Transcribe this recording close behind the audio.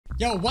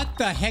Yo, what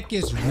the heck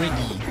is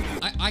Riggy?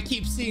 I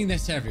keep seeing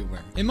this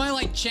everywhere. In my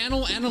like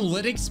channel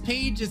analytics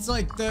page, it's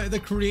like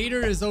the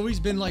creator has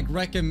always been like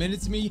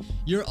recommended to me.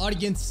 Your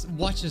audience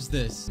watches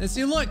this. And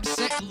see, look,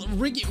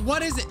 Riggy,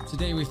 what is it?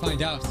 Today we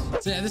find out.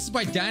 So yeah, this is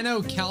by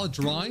Dino Cal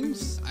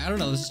Drawings. I don't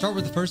know, let's start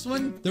with the first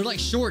one. They're like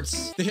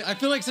shorts. I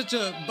feel like such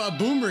a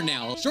boomer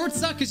now. Shorts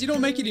suck because you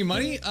don't make any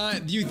money.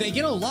 They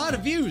get a lot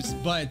of views,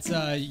 but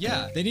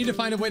yeah, they need to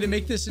find a way to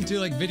make this into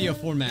like video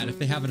format if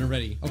they haven't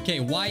already. Okay,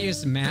 why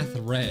is math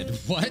red?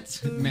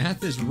 What?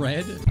 Math is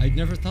red? I'd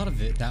never thought of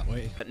it that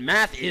way. But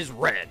math is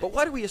red. But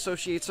why do we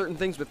associate certain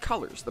things with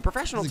colors? The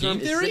professional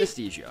term is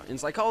synesthesia. In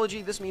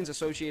psychology, this means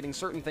associating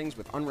certain things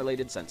with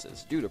unrelated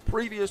senses due to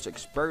previous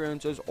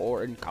experiences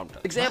or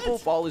encounters. Example,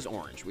 fall is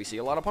orange. We see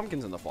a lot of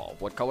pumpkins in the fall.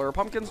 What color are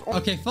pumpkins?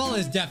 Orange. Okay, fall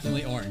is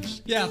definitely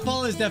orange. Yeah,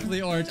 fall is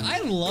definitely orange. I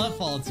love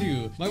fall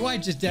too. My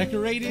wife just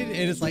decorated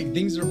and it's like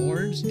things are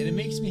orange and it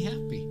makes me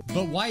happy.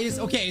 But why is,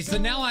 okay, so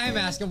now I am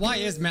asking, why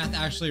is math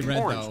actually red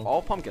orange, though?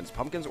 All pumpkins.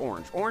 Pumpkins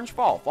orange. Orange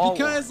fall. Fall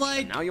because orange. like...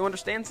 And now you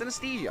understand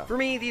synesthesia. For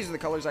me, these are the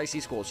colors I see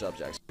school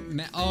subjects.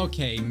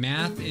 Okay,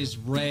 math is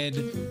red.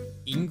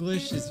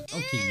 English is,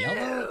 okay,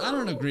 yellow? I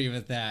don't agree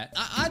with that.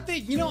 I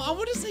think, you know, I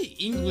want to say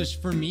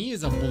English for me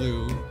is a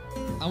blue.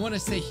 I want to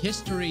say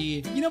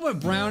history. You know what,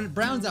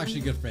 brown's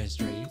actually good for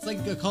history. It's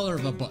like the color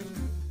of a book.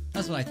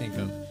 That's what I think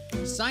of.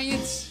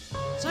 Science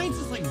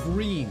is like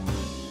green.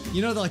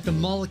 You know, like the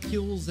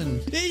molecules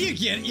and you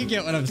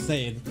get what I'm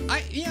saying.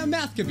 Yeah,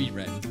 math could be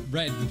red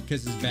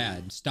because it's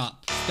bad.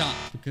 Stop,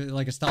 because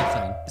like a stop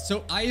sign.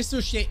 So I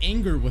associate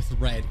anger with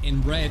red,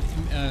 and red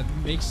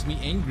makes me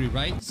angry,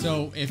 right?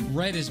 So if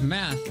red is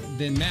math,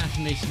 then math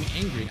makes me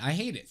angry. I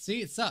hate it.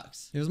 See, it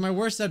sucks. It was my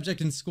worst subject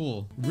in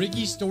school.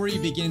 Riggy's story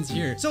begins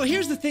here. So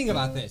here's the thing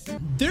about this.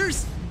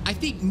 There's, I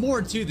think,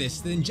 more to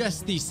this than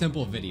just these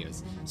simple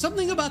videos.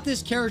 Something about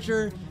this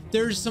character,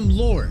 there's some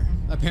lore,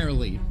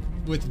 apparently,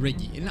 with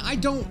Riggy, and I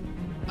don't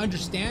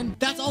understand.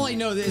 That's all I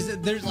know is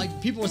that there's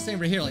like people were saying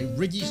right here, like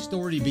Riggy's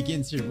story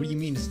begins here. What do you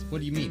mean?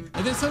 What do you mean?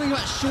 And then something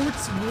about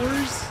shorts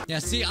wars. Yeah,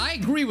 see, I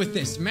agree with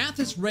this. Math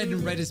is red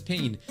and red is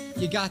pain.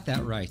 You got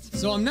that right.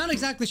 So I'm not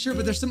exactly sure,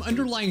 but there's some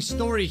underlying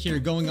story here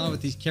going on with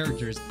these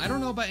characters. I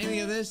don't know about any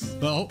of this,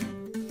 but oh,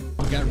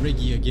 we got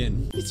Riggy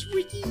again. It's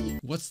Riggy.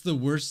 What's the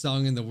worst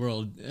song in the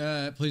world?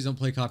 Please don't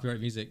play copyright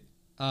music.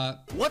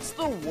 What's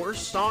the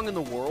worst song in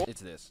the world?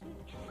 It's this.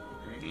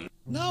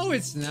 No,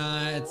 it's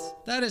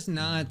not. That is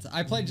not.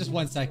 I played just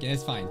 1 second.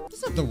 It's fine.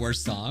 It's not the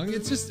worst song.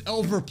 It's just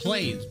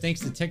overplayed thanks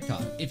to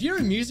TikTok. If you're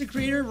a music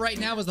creator, right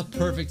now is the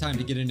perfect time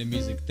to get into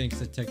music thanks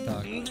to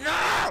TikTok. Okay,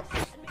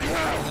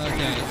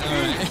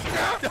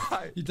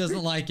 alright. He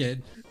doesn't like it.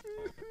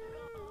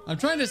 I'm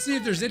trying to see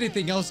if there's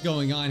anything else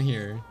going on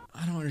here.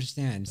 I don't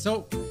understand.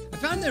 So, I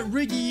found that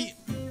Riggy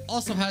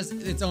also has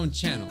its own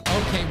channel.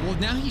 Okay, well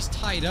now he's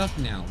tied up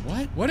now.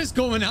 What is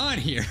going on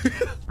here?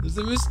 There's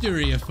a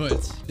mystery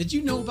afoot. Did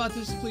you know about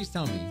this? Please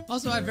tell me.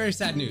 Also, I have very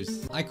sad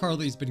news.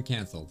 iCarly's been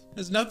canceled.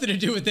 Has nothing to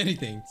do with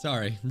anything.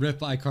 Sorry, rip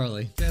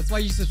iCarly. That's why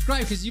you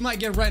subscribe, because you might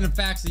get random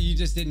facts that you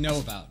just didn't know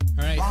about.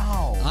 All right.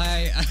 Wow.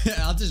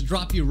 I'll just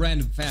drop you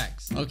random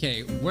facts.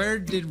 Okay, where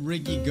did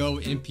Riggy go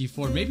in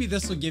P4? Maybe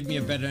this will give me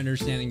a better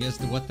understanding as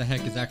to what the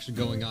heck is actually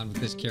going on with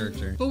this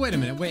character. But wait a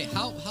minute. Wait,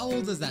 how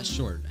old is that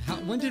short?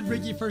 When did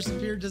Riggy first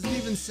appear? Does it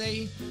even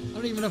say? I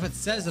don't even know if it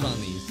says it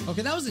on these.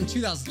 Okay, that was in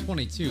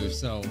 2022,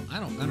 so I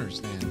don't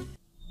understand.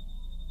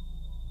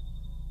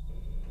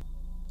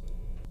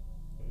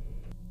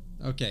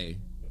 Okay,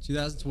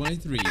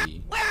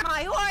 2023. Where am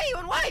I? Who are you?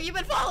 And why have you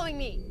been following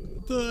me?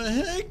 The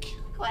heck?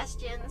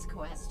 Questions.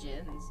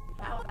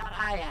 How about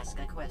I ask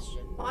a question?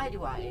 Why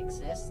do I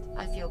exist?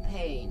 I feel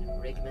pain,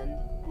 Rigmond.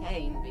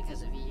 Pain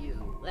because of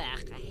you.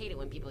 Ugh, I hate it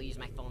when people use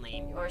my full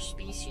name. Your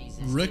species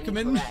is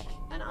incorrect.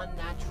 An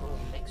unnatural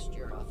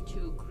mixture of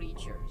two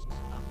creatures.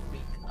 A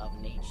freak of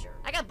nature.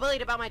 I got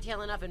bullied about my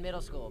tail enough in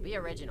middle school. Be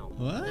original.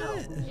 What?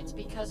 No, it's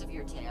because of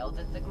your tail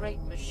that the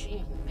great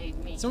machine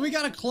made me. So we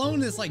got a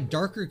clone that's like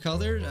darker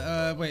colored.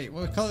 Wait,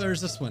 what color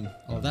is this one?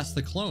 Oh, that's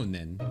the clone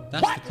then.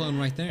 That's the clone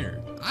right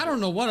there. I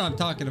don't know what I'm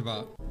talking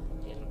about.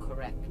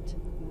 Incorrect.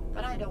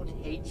 But I don't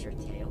hate your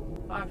tail.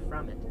 Far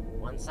from it.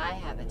 Once I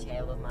have a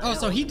tail of my own. Oh,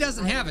 so he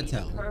doesn't have a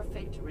tail.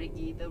 Perfect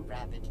Riggy the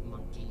rabbit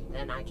monkey.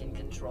 Then I can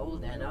control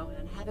Dano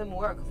and have him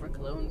work for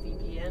Clone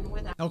VPN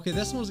without. Okay,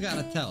 this one's got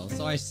a tail,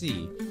 so I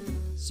see.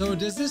 So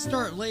does this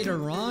start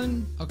later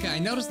on? Okay, I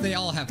noticed they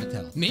all have a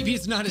tail. Maybe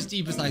it's not as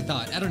deep as I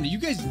thought. I don't know. You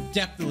guys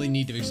definitely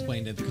need to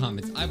explain in the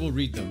comments. I will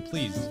read them,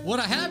 please. What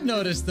I have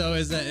noticed though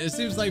is that it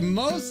seems like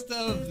most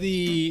of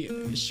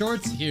the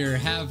shorts here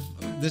have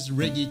this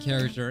Riggy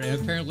character,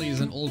 and apparently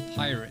he's an old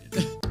pirate.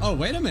 Oh,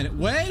 wait a minute.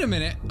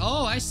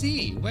 Oh, I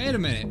see. Wait a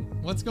minute.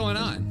 What's going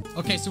on?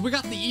 Okay, so we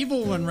got the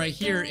evil one right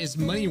here is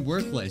money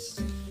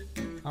worthless.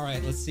 All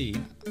right, let's see.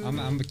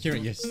 I'm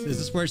curious. Is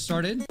this where it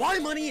started? Why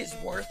money is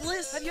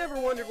worthless? Have you ever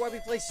wondered why we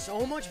place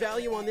so much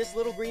value on this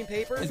little green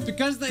paper? It's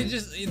because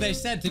they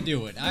said to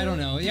do it. I don't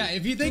know. Yeah,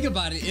 if you think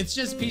about it, it's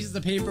just pieces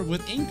of paper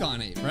with ink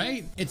on it,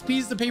 right? It's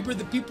pieces of paper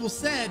that people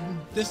said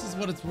this is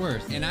what it's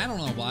worth. And I don't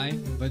know why,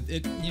 but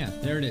yeah,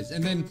 there it is.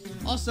 And then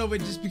also it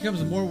just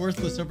becomes more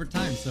worthless over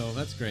time, so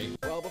that's great.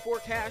 Well, before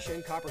cash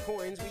and copper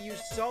coins, we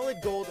used solid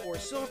gold or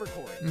silver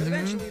coin. But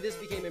eventually this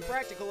became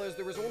impractical as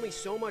there was only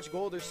so much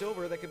gold or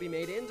silver that could be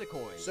made into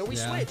coins. So we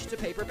switched to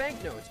paper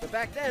banknotes. But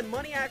back then,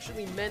 money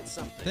actually meant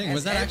something.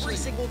 Was that every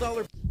single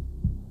dollar...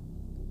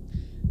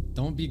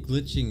 Don't be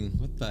glitching.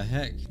 What the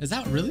heck? Is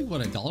that really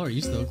what a dollar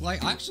used to look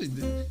like? Actually,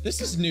 this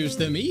is news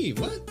to me.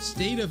 What?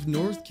 State of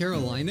North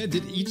Carolina?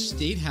 Did each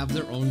state have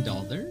their own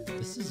dollar?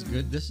 This is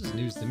good. This is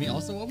news to me.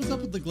 Also, what was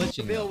up with the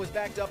glitching? The bill was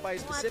backed up by a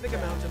specific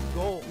amount of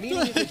gold,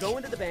 meaning you could go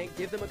into the bank,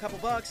 give them a couple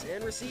bucks,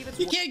 and receive its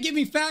You can't give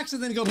me facts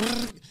and then go,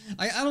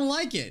 I don't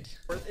like it.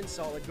 Worth in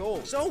solid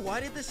gold. So why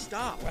did this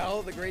stop?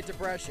 Well, the Great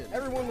Depression.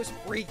 Everyone was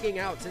freaking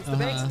out since the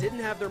banks didn't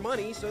have their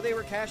money, so they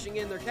were cashing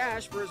in their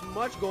cash for as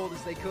much gold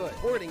as they could,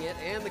 hoarding it,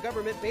 and the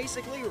government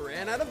basically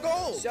ran out of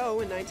gold.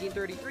 So in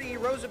 1933,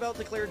 Roosevelt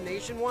declared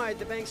nationwide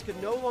the banks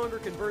could no longer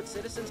convert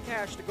citizens'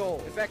 cash to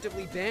gold,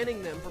 effectively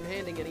banning them from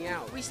handing any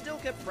out. We still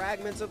kept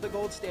fragments of the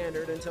gold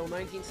standard until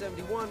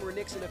 1971, where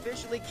Nixon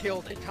officially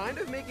killed it, kind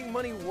of making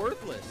money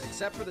worthless,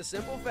 except for the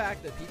simple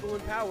fact that people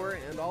in power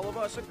and all of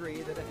us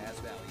agree that it has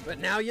value. But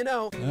now you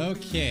know.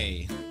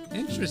 Okay,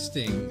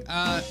 interesting.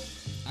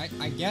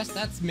 I guess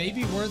that's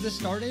maybe where this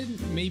started.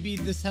 Maybe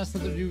this has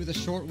something to do with the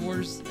short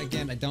wars.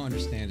 Again, I don't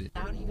understand it.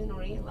 Without even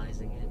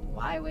realizing it.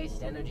 Why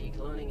waste energy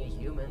cloning a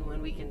human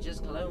when we can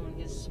just clone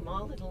his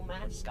small little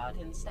mascot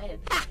instead?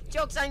 Ha!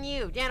 Joke's on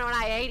you! Dano and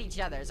I hate each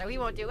other, so he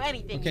won't do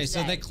anything Okay, you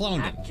so say. they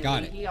cloned him. Actually,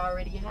 Got it. He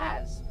already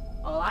has.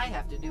 All I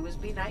have to do is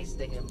be nice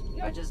to him.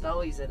 You're just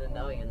always an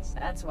annoyance.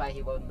 That's why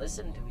he won't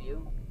listen to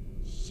you.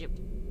 Shoot.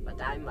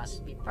 But I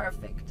must be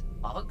perfect.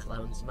 All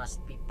clones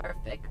must be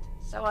perfect.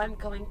 So I'm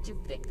going to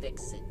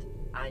fix it.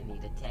 I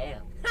need a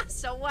tail.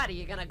 So what? Are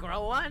you gonna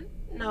grow one?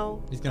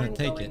 No. He's gonna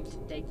take it. I'm going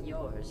to take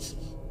yours.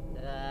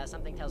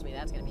 Something tells me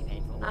that's gonna be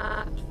painful.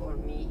 Not for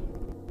me.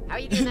 How are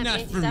you doing that Not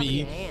fancy for stuff me.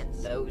 in your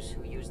hands? Those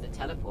who use the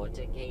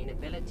teleporter gain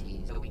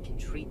abilities, so we can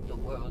treat the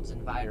world's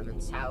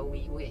environments how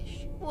we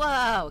wish.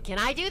 Whoa, can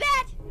I do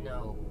that?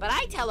 No. But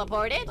I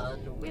teleported.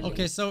 Unwilling.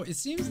 Okay, so it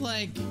seems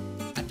like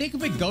I think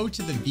if we go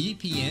to the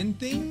VPN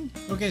thing.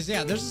 Okay, so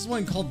yeah, there's this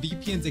one called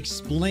VPNs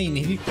Explain,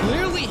 and he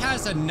clearly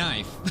has a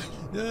knife.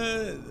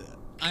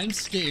 I'm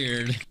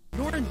scared.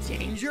 You're in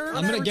danger?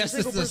 I'm gonna guess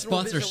this is a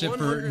sponsorship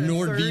for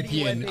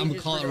NordVPN. I'm gonna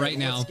call it right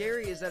now. What's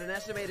scary is that an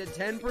estimated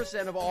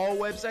 10% of all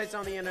websites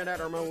on the internet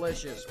are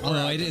malicious.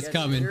 Oh, it is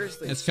coming.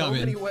 It's coming.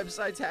 So many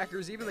websites,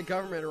 hackers, even the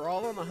government are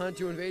all on the hunt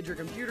to invade your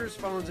computers,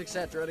 phones,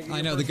 etc.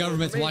 I know, the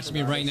government's watching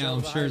me right now,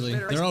 surely.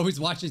 They're always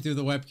watching through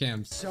the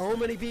webcams. So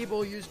many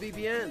people use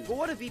VPNs. But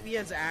what do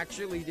VPNs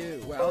actually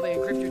do? Well, they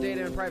encrypt your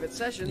data in private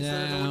sessions so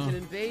that no one can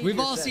invade We've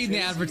your all seen the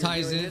sessions,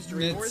 advertisement. see your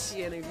history, or It's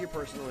see any of your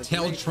personal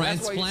tail information.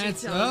 That's why you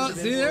transplants. tons Oh, of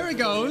see, there it influencers on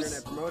the goes.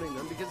 internet promoting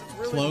them because it's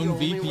really Clone the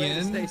only way to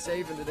VPN. stay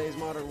safe in today's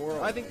modern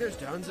world. I think there's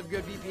tons of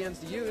good VPNs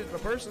to use,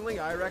 but personally,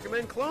 I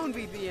recommend Clone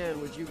VPN,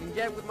 which you can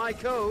get with my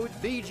code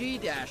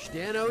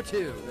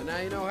BG-DANO2. And now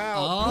you know how.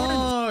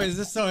 Oh, is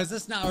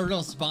this not a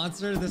real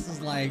sponsor? This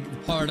is like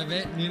part of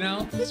it, you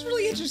know? It's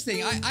really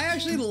interesting. I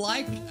actually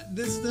like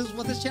this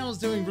what this channel is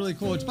doing really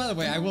cool, which by the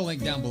way, I will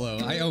link down below.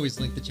 I always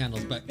link the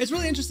channels, but it's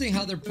really interesting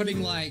how they're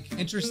putting like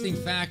interesting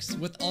facts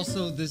with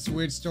also this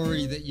weird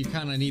story that you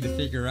kind of need to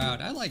figure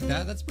out. I like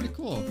that. That's pretty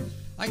cool.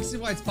 I can see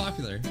why it's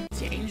popular.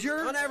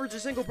 Danger? On average, a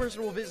single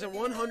person will visit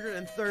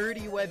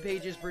 130 web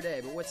pages per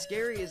day, but what's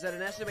scary is that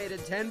an estimated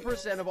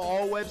 10% of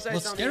all websites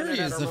What's on the scary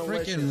internet is are the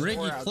freaking malicious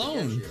or Riggy out to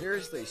clone. get you.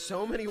 Seriously,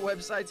 so many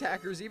websites,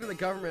 hackers, even the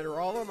government are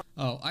all on the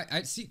Oh,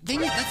 I see.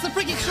 Dang it, that's the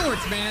freaking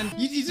shorts, man.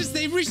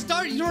 They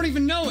restart, you don't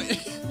even know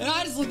it. And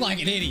I just look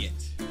like an idiot.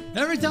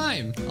 Every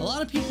time. A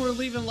lot of people are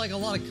leaving like a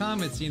lot of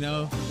comments, you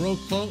know. Bro,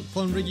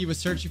 Clone Riggy was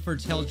searching for a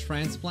tail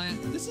transplant.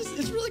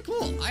 It's really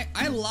cool.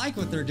 I like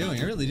what they're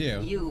doing, I really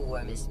do. You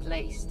were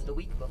misplaced. The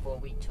week before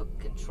we took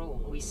control,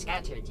 we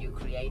scattered you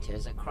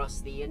creators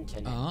across the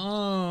internet.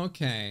 Oh,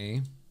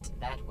 okay.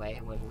 That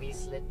way, when we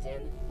slipped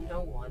in,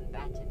 no one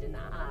batted an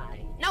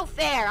eye. No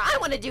fair! I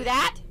want to do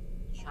that!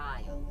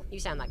 Child, you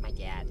sound like my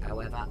dad.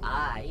 However,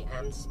 I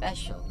am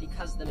special.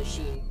 Because the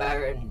machine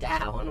burned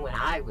down when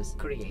I was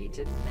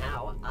created,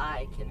 now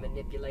I can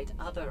manipulate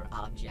other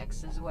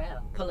objects as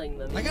well, pulling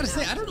them I gotta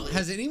say, I don't know,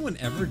 has anyone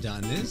ever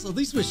done this? At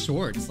least with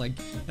shorts, like,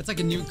 that's like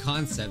a new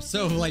concept.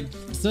 So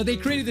they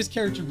created this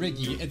character,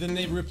 Riggy, and then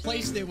they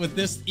replaced it with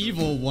this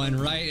evil one,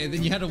 right? And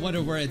then you had to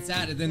wonder where it's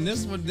at, and then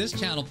this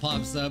channel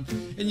pops up,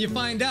 and you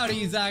find out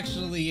he's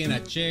actually in a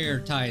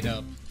chair tied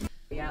up.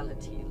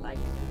 Reality like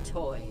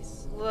toys.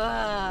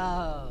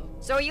 Whoa.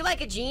 So are you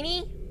like a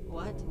genie?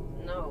 What?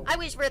 No. I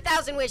wish for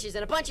 1,000 wishes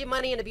and a bunch of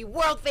money and to be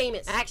world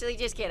famous. Actually,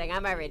 just kidding.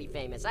 I'm already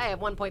famous. I have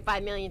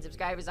 1.5 million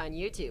subscribers on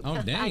YouTube.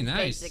 Oh, dang, I'm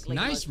nice. basically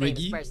Nice, the most famous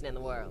Riggy. person in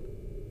the world.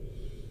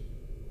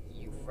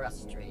 You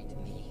frustrate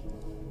me.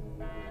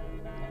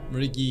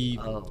 Riggy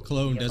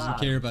clone doesn't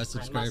care about I must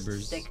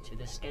subscribers. stick to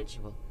the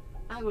schedule.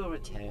 I will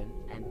return,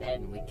 and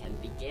then we can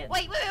begin.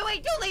 Wait!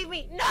 Don't leave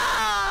me!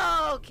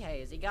 No! Okay,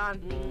 is he gone?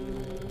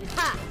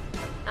 Ha!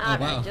 All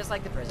right, just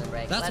like the prison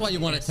break. That's what you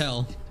want to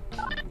tell.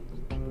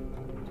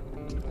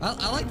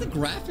 I like the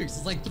graphics.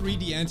 It's like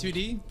 3D and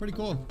 2D. Pretty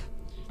cool.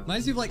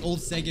 Reminds me of like old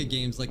Sega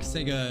games, like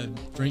Sega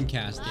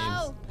Dreamcast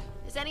Hello?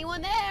 games. Is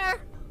anyone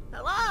there?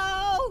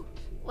 Hello?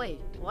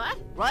 Wait, what?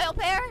 Royal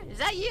Pear? Is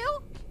that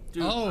you?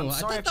 Dude, Oh, I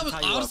thought that was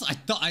honestly,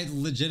 I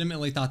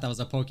legitimately thought that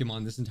was a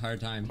Pokemon this entire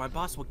time. My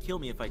boss will kill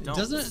me if I don't.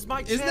 Isn't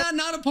that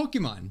not a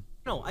Pokemon?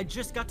 No, I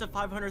just got to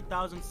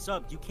 500,000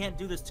 subs. You can't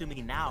do this to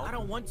me now. I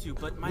don't want to,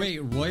 but my... Wait,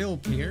 Royal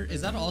Pear?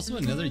 Is that also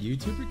another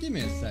YouTuber? Give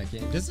me a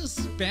second. Does this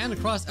span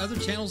across other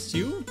channels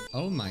too?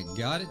 Oh my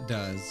god, it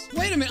does.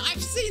 Wait a minute,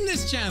 I've seen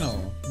this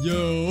channel!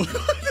 Yo!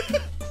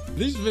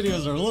 These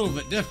videos are a little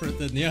bit different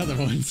than the other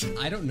ones.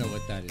 I don't know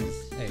what that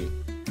is. Hey,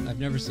 I've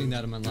never seen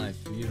that in my life.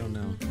 You don't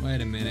know.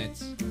 Wait a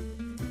minute.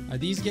 Are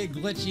these get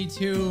glitchy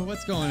too?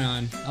 What's going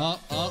on?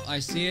 Oh, I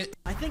see it.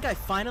 I think I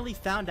finally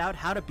found out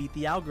how to beat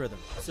the algorithm.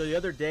 So the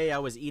other day I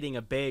was eating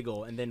a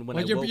bagel, and then when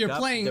I woke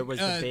up, there was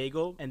the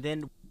bagel, and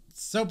then...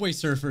 Subway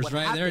Surfers,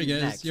 right? There he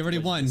goes. You already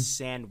won.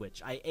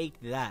 Sandwich. I ate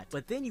that.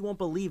 But then you won't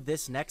believe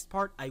this next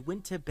part. I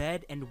went to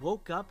bed and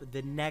woke up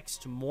the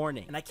next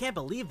morning. And I can't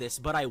believe this,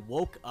 but I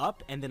woke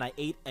up and then I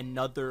ate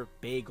another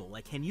bagel.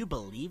 Like, can you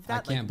believe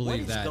that? I can't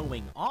believe that. What is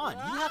going on?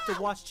 You have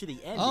to watch to the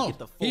end to get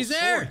the full he's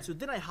there. story. So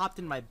then I hopped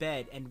in my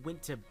bed and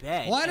went to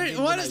bed. What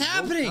is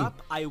happening?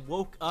 I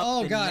woke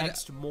up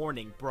next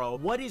morning, bro.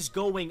 What is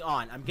going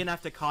on? I'm gonna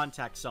have to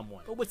contact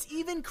someone. But what's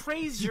even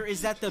crazier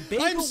is that the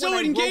bagel I'm so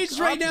engaged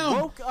right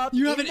now.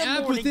 You have an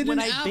app within an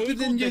app, and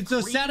then it's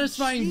the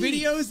satisfying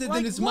videos, and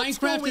then it's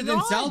Minecraft, and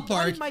then South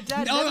Park.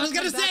 Oh, I was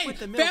gonna say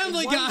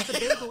Family Guy.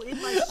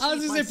 I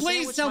was gonna say,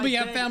 please tell me you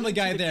have Family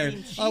Guy there.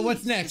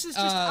 What's next?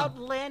 I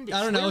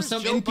don't know,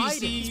 some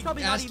NPC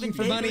asking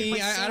for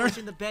money. I don't.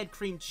 In the bed,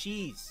 cream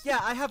cheese. Yeah,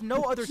 I have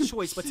no other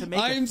choice but to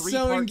make I'm a 3-part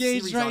so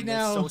engaged series right on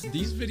now. this, so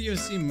these videos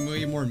seem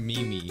way more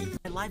memey.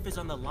 my life is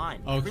on the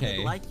line. Okay. I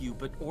really like you,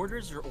 but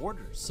orders are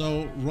orders.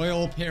 So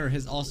Royal Pear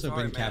has also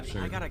Sorry, been man,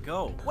 captured. I gotta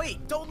go.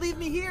 Wait, don't leave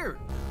me here.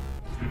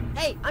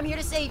 Hey, I'm here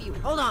to save you.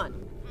 Hold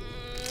on.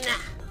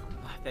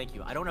 Thank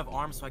you. I don't have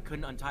arms, so I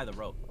couldn't untie the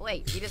rope.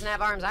 Wait, he doesn't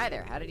have arms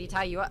either. How did he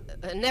tie you up?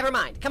 Never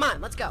mind. Come on,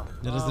 let's go.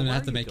 That doesn't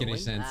have to where are make you any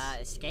going? sense.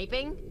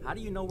 Escaping? How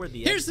do you know where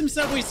the Here's some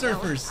Subway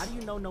Surfers. How do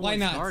you know no Why one's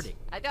not? guarding?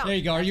 I don't. There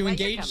you go. Are That's you why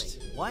you're engaged?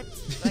 coming. What?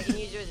 So I can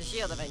use you as a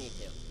shield if I need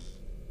to.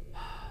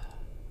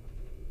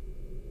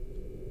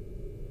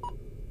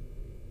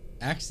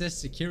 Access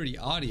security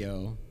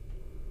audio.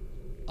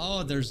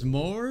 Oh, there's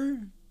more?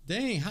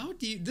 Dang, how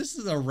deep? This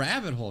is a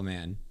rabbit hole,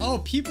 man. Oh,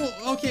 people,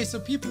 okay, so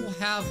people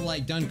have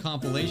like done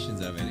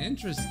compilations of it.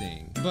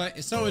 Interesting.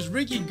 But, so is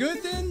Riggy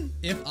good then?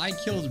 If I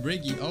killed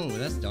Riggy, oh,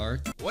 that's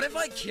dark. What if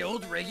I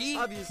killed Riggy?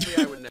 Obviously,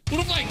 I would never.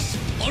 What if I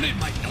exploded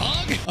my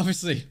dog?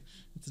 Obviously,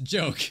 it's a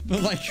joke,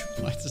 but like,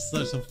 why is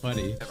this so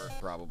funny?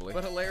 Probably.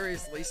 But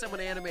hilariously,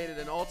 someone animated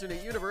an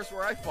alternate universe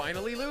where I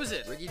finally lose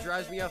it. Riggy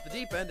drives me off the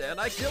deep end and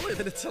I kill him,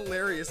 and it's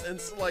hilarious and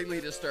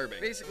slightly disturbing.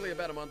 Basically,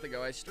 about a month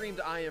ago, I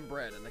streamed I Am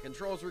Bread, and the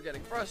controls were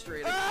getting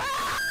frustrating.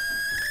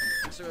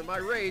 So in my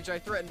rage, I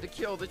threatened to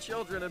kill the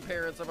children and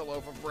parents of a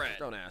loaf of bread.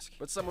 Don't ask.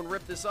 But someone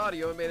ripped this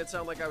audio and made it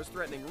sound like I was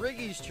threatening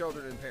Riggy's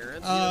children and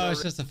parents. Oh,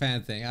 it's just a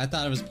fan thing. I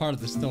thought it was part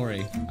of the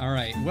story. All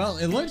right. Well,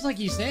 it looks like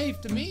he's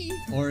safe to me.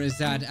 Or is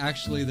that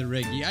actually the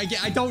Riggy?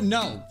 I don't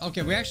know.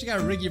 Okay, we actually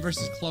got a Riggy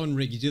versus clone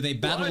Riggy. Do they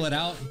battle it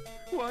out?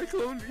 Why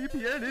clone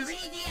VPN is...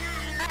 Riggy,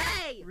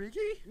 hey!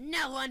 Riggy?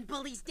 No one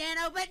bullies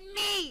Dano but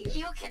me!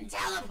 You can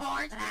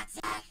teleport! That's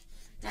it!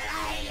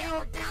 Today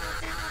you die!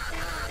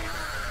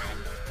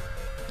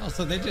 Oh,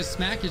 so they just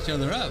smack each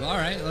other up. All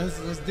right, let's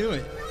do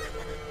it.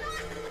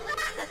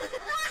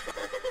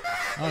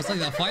 Oh, it's like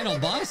the final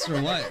boss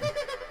or what?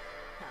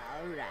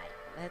 Alright,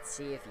 let's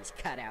see if he's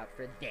cut out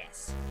for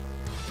this.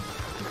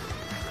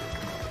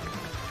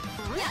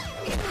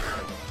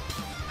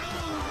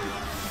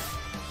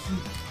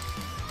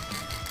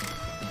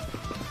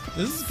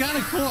 This is kind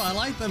of cool. I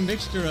like the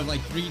mixture of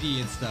like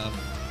 3D and stuff.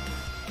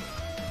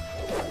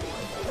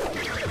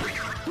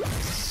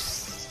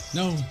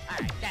 No.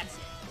 Alright, that's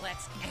it.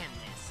 Let's end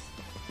this.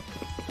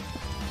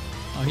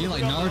 Oh, he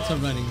like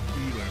Naruto running.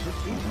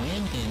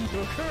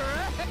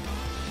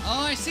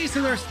 Oh, I see.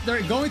 So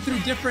they're going through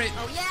different.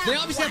 Oh, yeah. They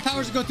obviously have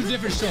powers to go through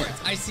different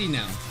shorts. I see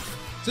now.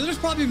 So there's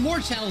probably more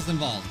channels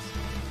involved.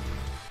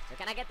 So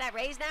can I get that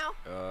raise now?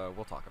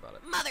 We'll talk about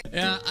it. Mother.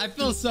 Yeah, I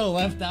feel so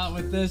left out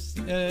with this.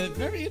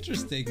 Very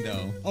interesting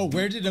though. Oh,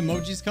 where did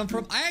emojis come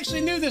from? I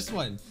actually knew this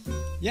one.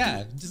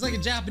 Yeah, just like a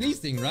Japanese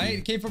thing, right?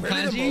 It came from Where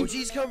kanji. did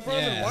emojis come from, Yeah.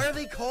 and why are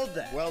they called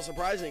that? Well,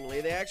 surprisingly,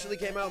 they actually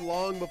came out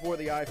long before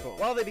the iPhone.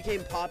 While they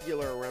became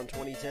popular around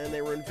 2010,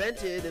 they were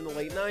invented in the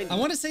late 90s. I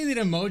want to say that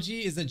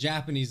emoji is a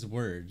Japanese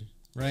word,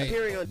 right?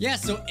 Appearing on- Yeah,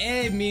 so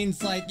A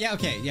means like, yeah,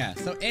 okay, yeah.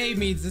 So A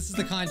means this is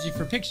the kanji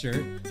for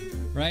picture.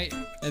 right?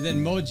 And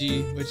then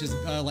moji, which is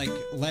like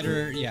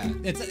letter, yeah.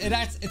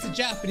 It's a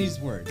Japanese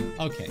word.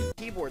 Okay.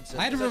 Keyboard symbols,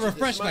 I had to such as the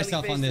refresh smiley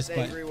myself face, on this, the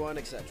but angry one,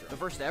 etc. The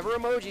first ever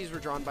emojis were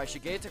drawn by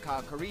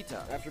Shigetaka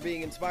Kurita. After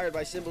being inspired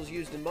by symbols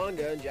used in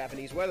manga and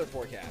Japanese weather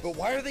forecasts. But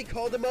why are they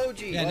called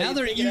emoji? yeah, Well, now you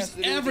they're think it has used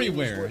to do with the English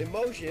everywhere. word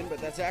emotion, but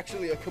that's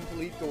actually a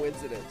complete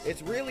coincidence.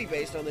 It's really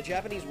based on the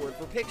Japanese word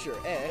for picture,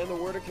 and the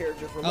word or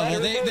character for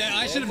letter.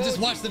 I should have just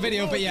watched the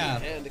video, but yeah.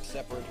 And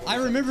except for I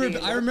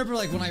remember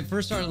like when I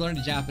first started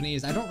learning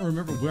Japanese, I don't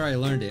remember where I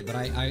learned it, but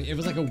it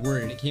was like a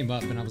word and it came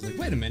up and I was like,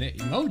 wait a minute,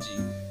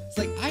 emoji? It's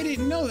like, I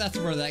didn't know that's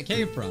where that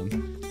came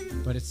from.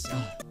 But it's,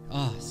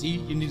 see,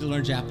 you need to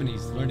learn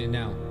Japanese. Learn it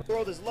now. The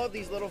world has loved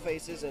these little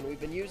faces, and we've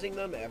been using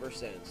them ever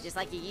since. Just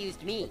like you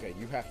used me. Okay,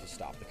 you have to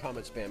stop. The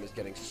comment spam is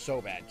getting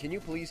so bad. Can you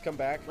please come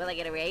back? Will I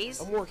get a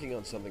raise? I'm working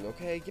on something,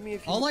 okay? Give me a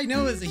few... All I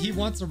know is that he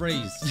wants a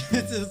raise.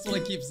 That's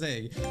what I keep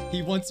saying.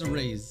 He wants a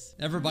raise.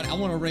 Everybody, I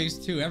want a raise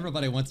too.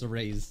 Everybody wants a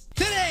raise.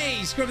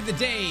 Today's scrub of the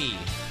day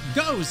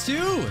goes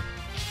to...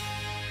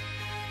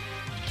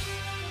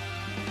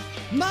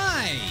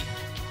 my...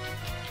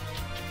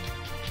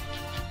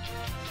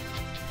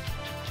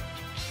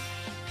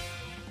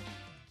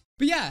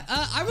 But yeah,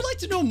 I would like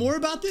to know more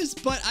about this,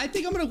 but I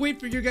think I'm gonna wait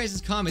for your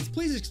guys' comments.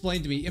 Please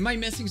explain to me. Am I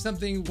missing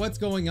something? What's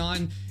going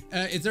on?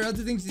 Is there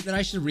other things that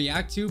I should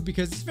react to?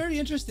 Because it's very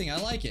interesting. I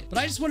like it. But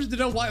I just wanted to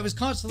know why it was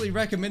constantly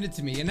recommended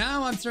to me. And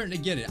now I'm starting to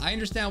get it. I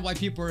understand why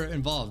people are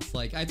involved.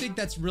 Like, I think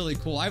that's really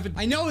cool.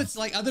 I know it's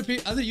like other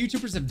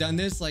YouTubers have done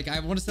this. Like,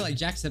 I want to say like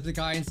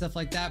Jacksepticeye and stuff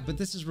like that. But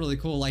this is really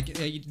cool. Like,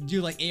 you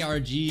do like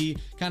ARG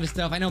kind of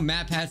stuff. I know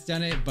MatPat's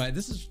done it, but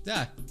this is,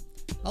 yeah,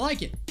 I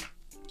like it.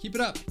 Keep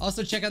it up.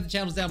 Also, check out the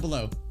channels down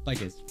below. Bye,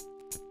 guys.